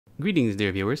Greetings,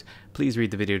 dear viewers. Please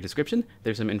read the video description.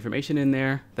 There's some information in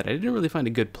there that I didn't really find a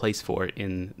good place for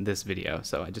in this video,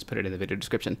 so I just put it in the video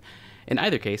description. In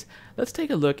either case, let's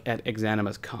take a look at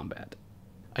Exanima's combat.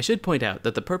 I should point out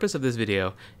that the purpose of this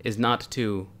video is not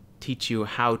to teach you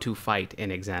how to fight in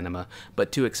Exanima,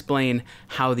 but to explain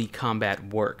how the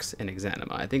combat works in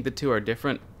Exanima. I think the two are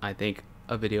different. I think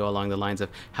a video along the lines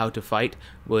of how to fight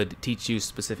would teach you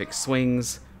specific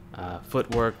swings,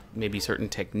 footwork, maybe certain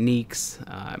techniques,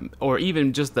 or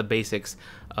even just the basics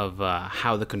of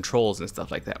how the controls and stuff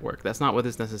like that work. That's not what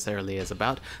this necessarily is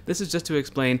about. This is just to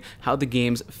explain how the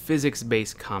game's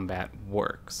physics-based combat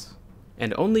works.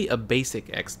 And only a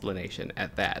basic explanation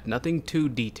at that. Nothing too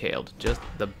detailed, just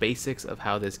the basics of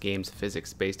how this game's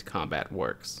physics-based combat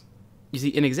works. You see,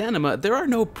 in Exanima, there are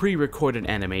no pre-recorded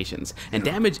animations, and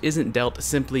damage isn't dealt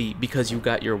simply because you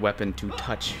got your weapon to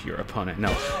touch your opponent.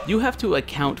 No, you have to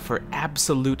account for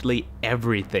absolutely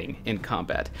everything in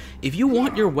combat. If you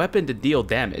want your weapon to deal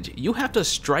damage, you have to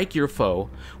strike your foe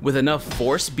with enough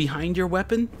force behind your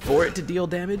weapon for it to deal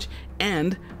damage,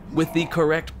 and with the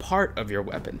correct part of your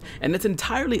weapon. And it's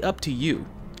entirely up to you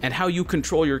and how you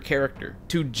control your character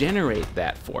to generate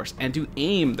that force and to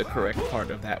aim the correct part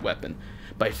of that weapon,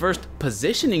 by first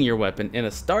positioning your weapon in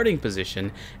a starting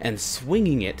position and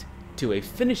swinging it to a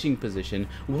finishing position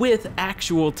with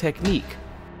actual technique.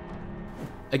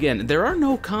 Again, there are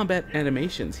no combat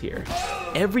animations here.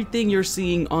 Everything you're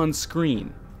seeing on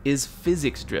screen is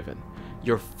physics driven.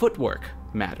 Your footwork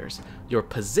matters, your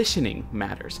positioning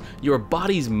matters, your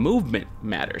body's movement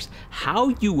matters, how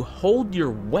you hold your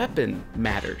weapon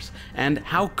matters, and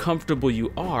how comfortable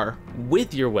you are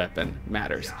with your weapon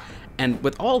matters. And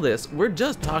with all this, we're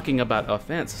just talking about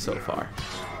offense so far.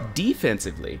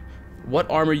 Defensively, what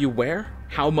armor you wear,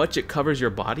 how much it covers your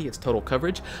body, its total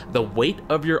coverage, the weight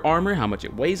of your armor, how much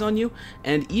it weighs on you,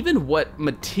 and even what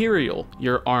material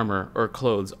your armor or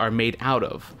clothes are made out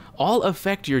of, all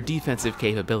affect your defensive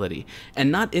capability,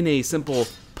 and not in a simple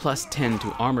 +10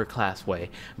 to armor class way,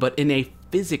 but in a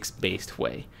physics-based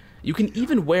way. You can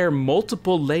even wear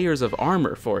multiple layers of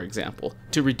armor, for example,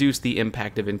 to reduce the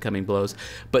impact of incoming blows,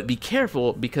 but be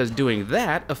careful because doing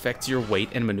that affects your weight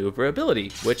and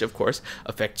maneuverability, which of course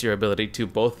affects your ability to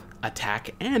both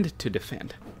attack and to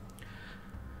defend.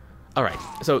 Alright,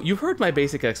 so you've heard my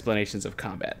basic explanations of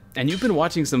combat, and you've been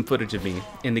watching some footage of me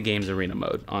in the game's arena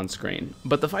mode on screen,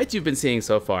 but the fights you've been seeing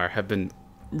so far have been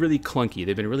really clunky,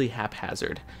 they've been really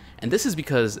haphazard. And this is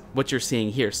because what you're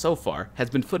seeing here so far has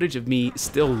been footage of me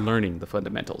still learning the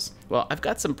fundamentals. Well, I've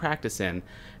got some practice in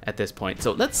at this point,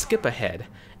 so let's skip ahead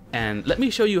and let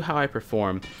me show you how I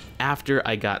perform after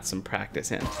I got some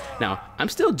practice in. Now, I'm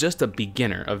still just a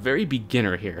beginner, a very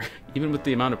beginner here, even with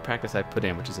the amount of practice I put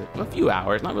in, which is a few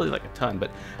hours, not really like a ton,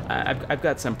 but I've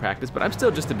got some practice, but I'm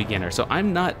still just a beginner, so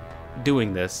I'm not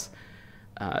doing this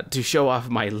to show off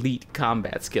my elite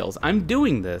combat skills. I'm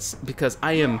doing this because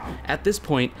I am, at this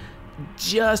point,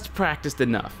 just practiced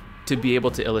enough to be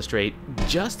able to illustrate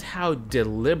just how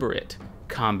deliberate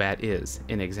combat is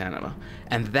in Exanima.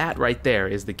 And that right there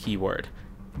is the key word,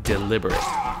 deliberate.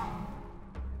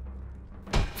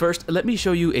 First, let me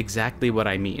show you exactly what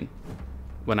I mean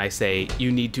when I say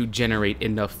you need to generate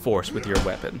enough force with your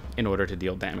weapon in order to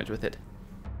deal damage with it.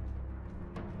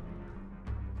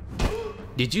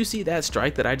 Did you see that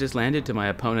strike that I just landed to my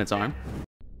opponent's arm?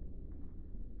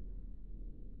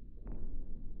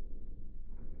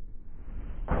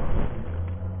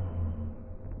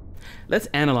 Let's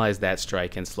analyze that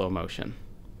strike in slow motion.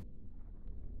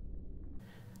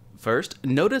 First,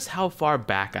 notice how far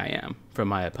back I am from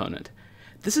my opponent.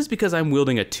 This is because I'm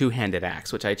wielding a two-handed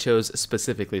axe, which I chose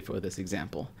specifically for this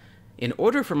example. In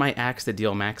order for my axe to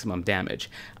deal maximum damage,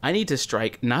 I need to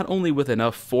strike not only with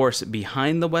enough force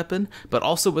behind the weapon, but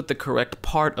also with the correct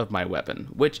part of my weapon,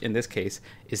 which in this case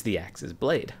is the axe's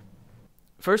blade.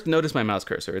 First, notice my mouse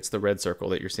cursor. It's the red circle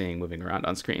that you're seeing moving around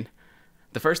on screen.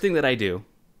 The first thing that I do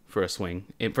for a swing,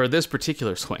 for this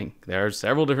particular swing, there are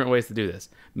several different ways to do this,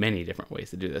 many different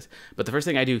ways to do this, but the first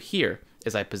thing I do here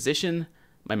is I position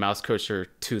my mouse cursor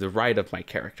to the right of my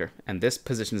character, and this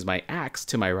positions my axe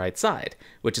to my right side,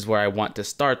 which is where I want to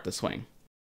start the swing.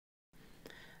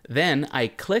 Then I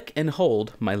click and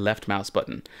hold my left mouse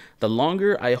button. The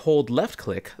longer I hold left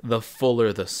click, the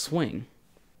fuller the swing.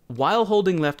 While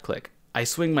holding left click, I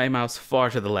swing my mouse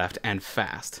far to the left and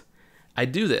fast. I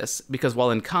do this because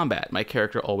while in combat, my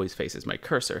character always faces my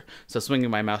cursor, so swinging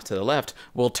my mouse to the left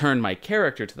will turn my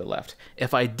character to the left.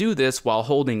 If I do this while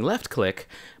holding left click,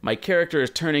 my character is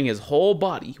turning his whole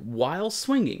body while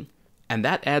swinging, and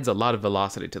that adds a lot of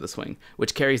velocity to the swing,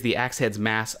 which carries the axe head's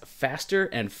mass faster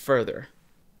and further.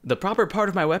 The proper part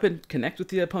of my weapon connects with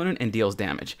the opponent and deals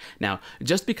damage. Now,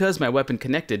 just because my weapon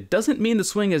connected doesn't mean the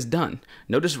swing is done.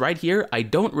 Notice right here, I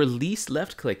don't release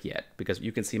left click yet, because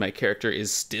you can see my character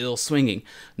is still swinging,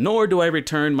 nor do I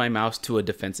return my mouse to a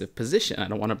defensive position. I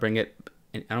don't want to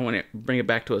bring it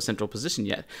back to a central position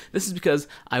yet. This is because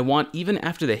I want, even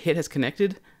after the hit has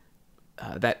connected,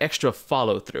 that extra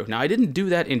follow through. Now, I didn't do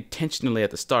that intentionally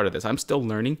at the start of this. I'm still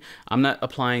learning. I'm not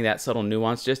applying that subtle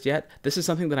nuance just yet. This is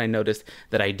something that I noticed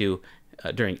that I do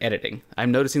during editing.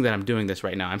 I'm noticing that I'm doing this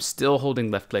right now. I'm still holding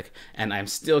left click and I'm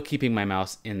still keeping my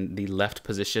mouse in the left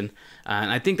position. And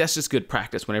I think that's just good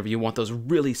practice whenever you want those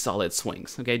really solid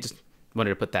swings. Okay, just wanted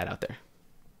to put that out there.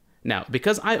 Now,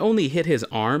 because I only hit his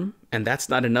arm and that's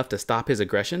not enough to stop his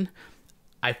aggression,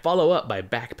 I follow up by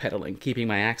backpedaling, keeping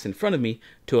my axe in front of me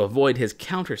to avoid his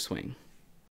counter swing.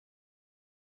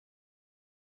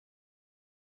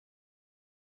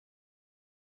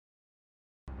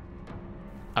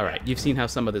 Alright, you've seen how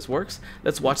some of this works.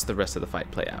 Let's watch the rest of the fight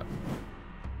play out.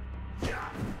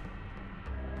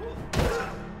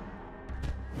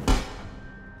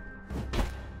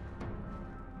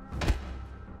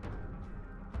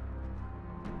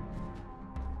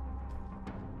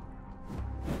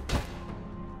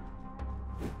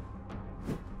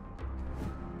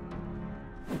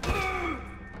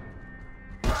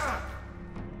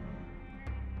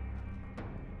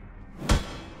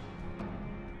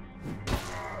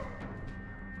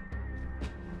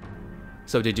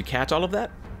 So did you catch all of that?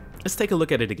 Let's take a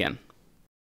look at it again.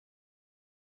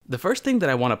 The first thing that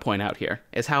I want to point out here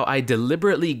is how I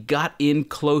deliberately got in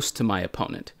close to my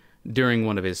opponent during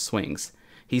one of his swings.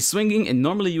 He's swinging, and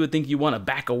normally you would think you want to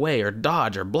back away or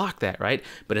dodge or block that, right?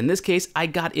 But in this case, I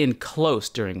got in close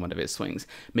during one of his swings,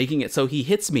 making it so he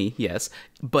hits me, yes,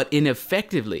 but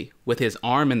ineffectively with his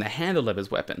arm and the handle of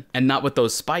his weapon, and not with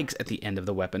those spikes at the end of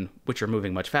the weapon, which are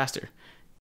moving much faster.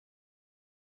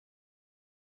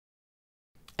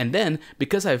 And then,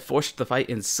 because I've forced the fight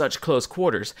in such close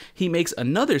quarters, he makes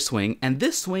another swing, and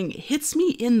this swing hits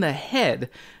me in the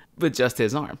head with just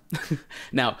his arm.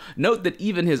 Now, note that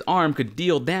even his arm could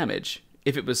deal damage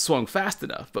if it was swung fast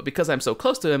enough, but because I'm so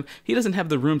close to him, he doesn't have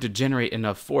the room to generate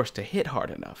enough force to hit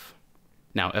hard enough.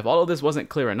 Now, if all of this wasn't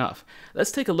clear enough,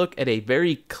 let's take a look at a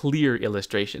very clear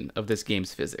illustration of this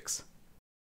game's physics.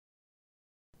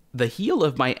 The heel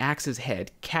of my axe's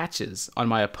head catches on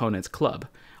my opponent's club.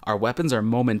 Our weapons are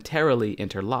momentarily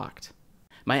interlocked.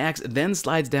 My axe then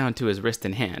slides down to his wrist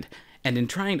and hand, and in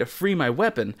trying to free my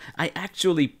weapon, I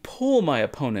actually pull my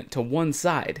opponent to one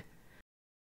side.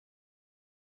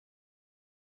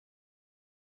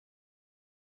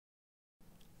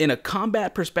 In a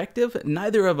combat perspective,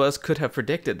 neither of us could have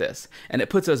predicted this, and it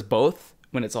puts us both,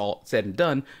 when it's all said and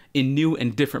done, in new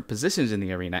and different positions in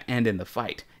the arena and in the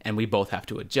fight, and we both have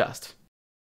to adjust.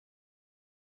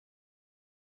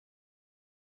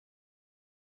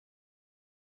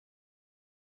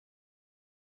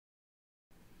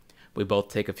 We both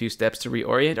take a few steps to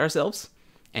reorient ourselves,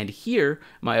 and here,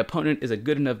 my opponent is a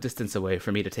good enough distance away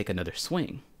for me to take another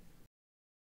swing.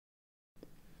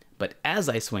 But as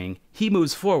I swing, he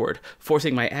moves forward,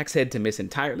 forcing my axe head to miss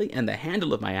entirely and the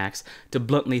handle of my axe to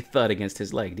bluntly thud against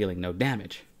his leg, dealing no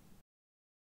damage.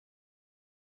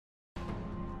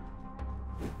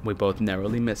 We both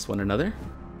narrowly miss one another,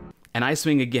 and I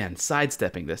swing again,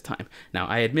 sidestepping this time. Now,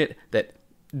 I admit that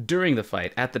during the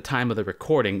fight, at the time of the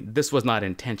recording, this was not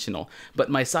intentional, but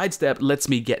my sidestep lets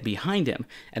me get behind him,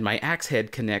 and my axe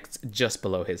head connects just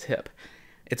below his hip.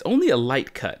 It's only a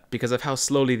light cut because of how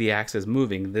slowly the axe is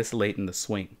moving this late in the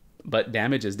swing, but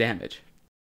damage is damage.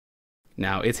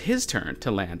 Now it's his turn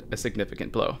to land a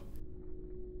significant blow.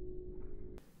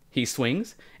 He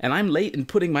swings, and I'm late in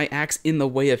putting my axe in the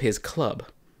way of his club.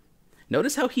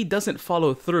 Notice how he doesn't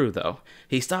follow through, though.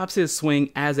 He stops his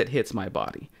swing as it hits my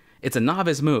body. It's a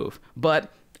novice move,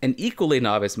 but an equally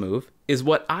novice move is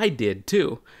what I did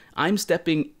too. I'm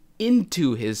stepping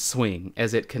into his swing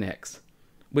as it connects,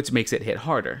 which makes it hit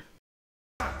harder.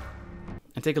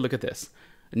 And take a look at this.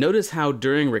 Notice how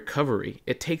during recovery,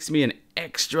 it takes me an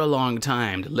extra long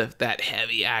time to lift that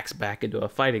heavy axe back into a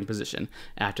fighting position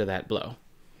after that blow.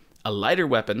 A lighter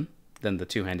weapon than the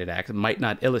two-handed axe might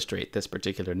not illustrate this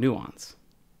particular nuance.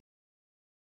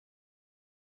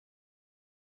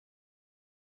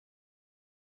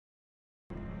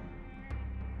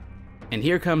 And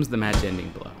here comes the match-ending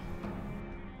blow.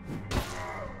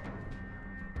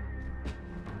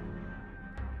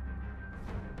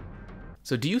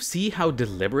 So do you see how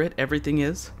deliberate everything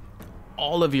is?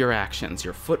 All of your actions,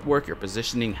 your footwork, your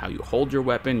positioning, how you hold your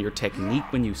weapon, your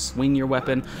technique when you swing your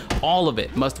weapon, all of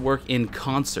it must work in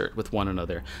concert with one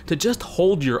another to just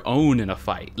hold your own in a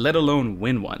fight, let alone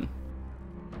win one.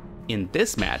 In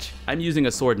this match, I'm using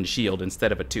a sword and shield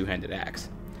instead of a two-handed axe.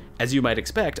 As you might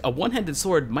expect, a one-handed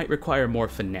sword might require more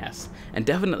finesse, and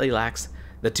definitely lacks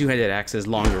the two-handed axe's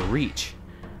longer reach.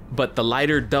 But the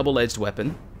lighter double-edged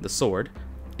weapon, the sword,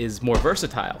 is more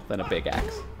versatile than a big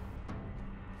axe.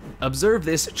 Observe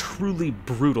this truly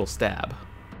brutal stab.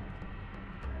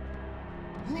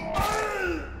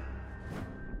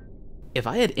 If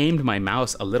I had aimed my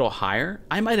mouse a little higher,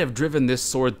 I might have driven this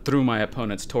sword through my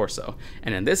opponent's torso,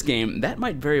 and in this game, that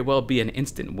might very well be an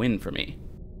instant win for me.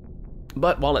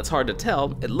 But while it's hard to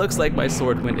tell, it looks like my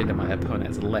sword went into my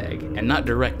opponent's leg, and not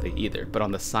directly either, but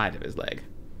on the side of his leg.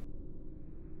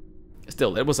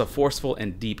 Still, it was a forceful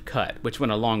and deep cut, which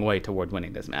went a long way toward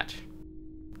winning this match.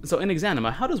 So in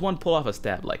Exanima, how does one pull off a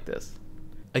stab like this?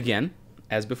 Again,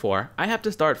 as before, I have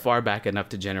to start far back enough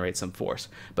to generate some force,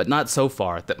 but not so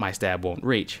far that my stab won't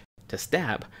reach. To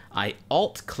stab, I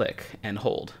Alt-click and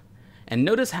hold. And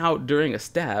notice how during a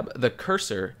stab, the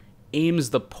cursor aims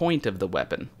the point of the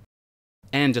weapon.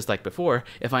 And just like before,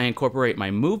 if I incorporate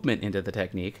my movement into the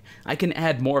technique, I can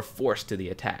add more force to the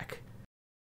attack.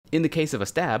 In the case of a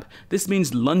stab, this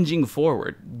means lunging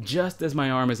forward just as my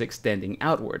arm is extending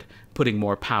outward, putting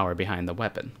more power behind the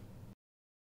weapon.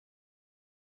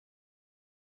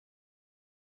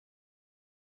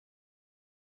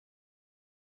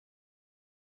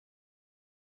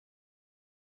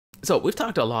 So we've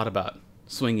talked a lot about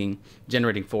swinging,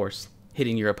 generating force,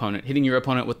 hitting your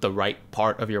opponent with the right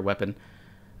part of your weapon,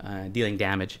 dealing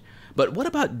damage. But what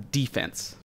about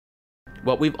defense?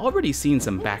 Well, we've already seen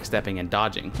some backstepping and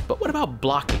dodging, but what about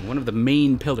blocking, one of the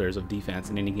main pillars of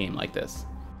defense in any game like this?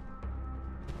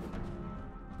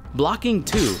 Blocking,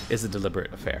 too, is a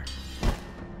deliberate affair.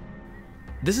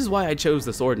 This is why I chose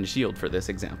the sword and shield for this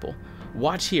example.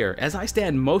 Watch here, as I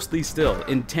stand mostly still,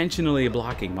 intentionally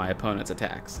blocking my opponent's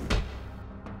attacks.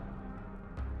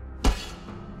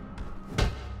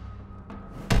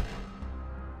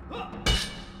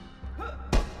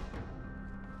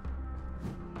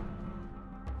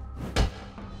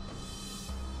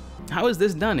 How is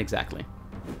this done exactly?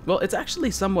 Well, it's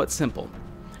actually somewhat simple.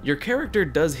 Your character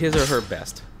does his or her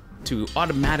best to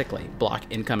automatically block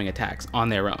incoming attacks on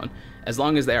their own, as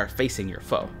long as they are facing your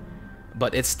foe.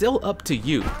 But it's still up to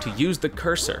you to use the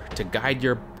cursor to guide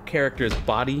your character's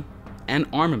body and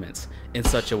armaments in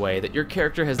such a way that your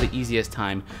character has the easiest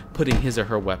time putting his or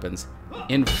her weapons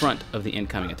in front of the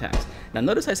incoming attacks. Now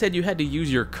notice I said you had to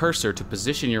use your cursor to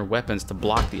position your weapons to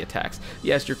block the attacks.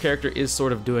 Yes, your character is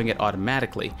sort of doing it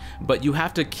automatically, but you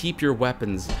have to keep your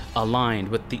weapons aligned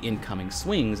with the incoming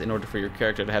swings in order for your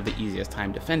character to have the easiest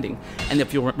time defending. And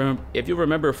if you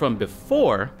remember from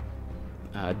before,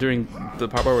 during the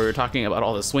part where we were talking about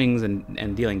all the swings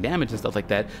and dealing damage and stuff like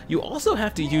that, you also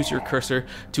have to use your cursor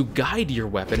to guide your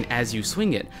weapon as you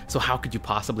swing it. So how could you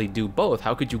possibly do both?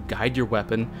 How could you guide your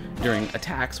weapon during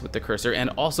attacks with the cursor and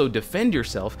also defend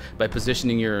yourself by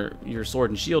positioning your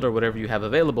sword and shield or whatever you have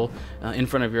available in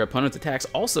front of your opponent's attacks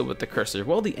also with the cursor?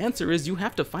 Well, the answer is you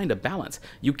have to find a balance.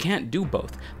 You can't do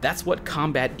both. That's what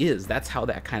combat is. That's how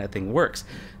that kind of thing works.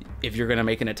 If you're going to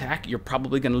make an attack, you're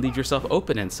probably going to leave yourself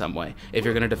open in some way. If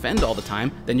you're going to defend all the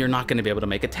time, then you're not going to be able to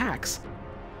make attacks.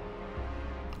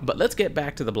 But let's get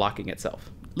back to the blocking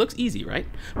itself. Looks easy, right?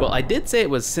 Well, I did say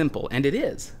it was simple, and it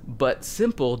is, but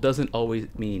simple doesn't always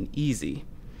mean easy.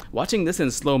 Watching this in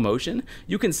slow motion,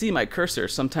 you can see my cursor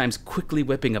sometimes quickly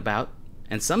whipping about,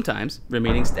 and sometimes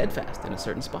remaining steadfast in a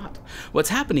certain spot. What's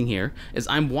happening here is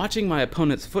I'm watching my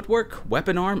opponent's footwork,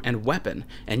 weapon arm, and weapon,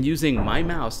 and using my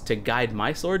mouse to guide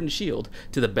my sword and shield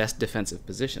to the best defensive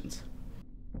positions.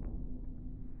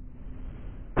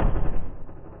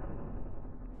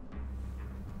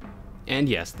 And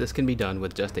yes, this can be done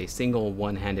with just a single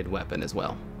one-handed weapon as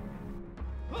well.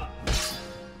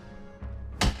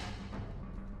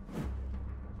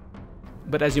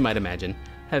 But as you might imagine,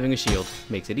 having a shield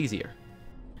makes it easier.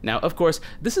 Now, of course,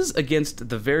 this is against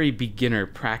the very beginner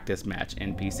practice match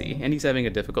NPC, and he's having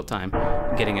a difficult time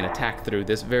getting an attack through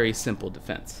this very simple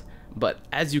defense. But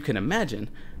as you can imagine,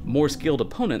 more skilled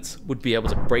opponents would be able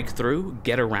to break through,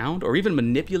 get around, or even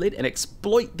manipulate and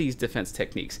exploit these defense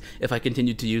techniques if I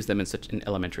continued to use them in such an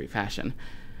elementary fashion.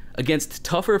 Against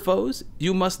tougher foes,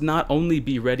 you must not only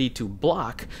be ready to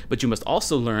block, but you must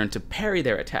also learn to parry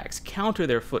their attacks, counter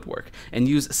their footwork, and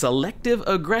use selective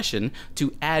aggression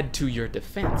to add to your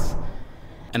defense.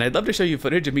 And I'd love to show you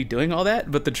footage of me doing all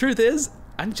that, but the truth is,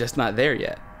 I'm just not there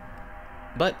yet.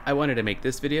 But I wanted to make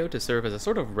this video to serve as a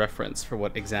sort of reference for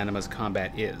what Exanima's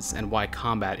combat is, and why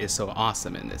combat is so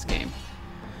awesome in this game.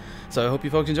 So I hope you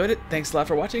folks enjoyed it, thanks a lot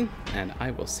for watching, and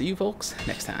I will see you folks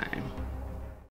next time.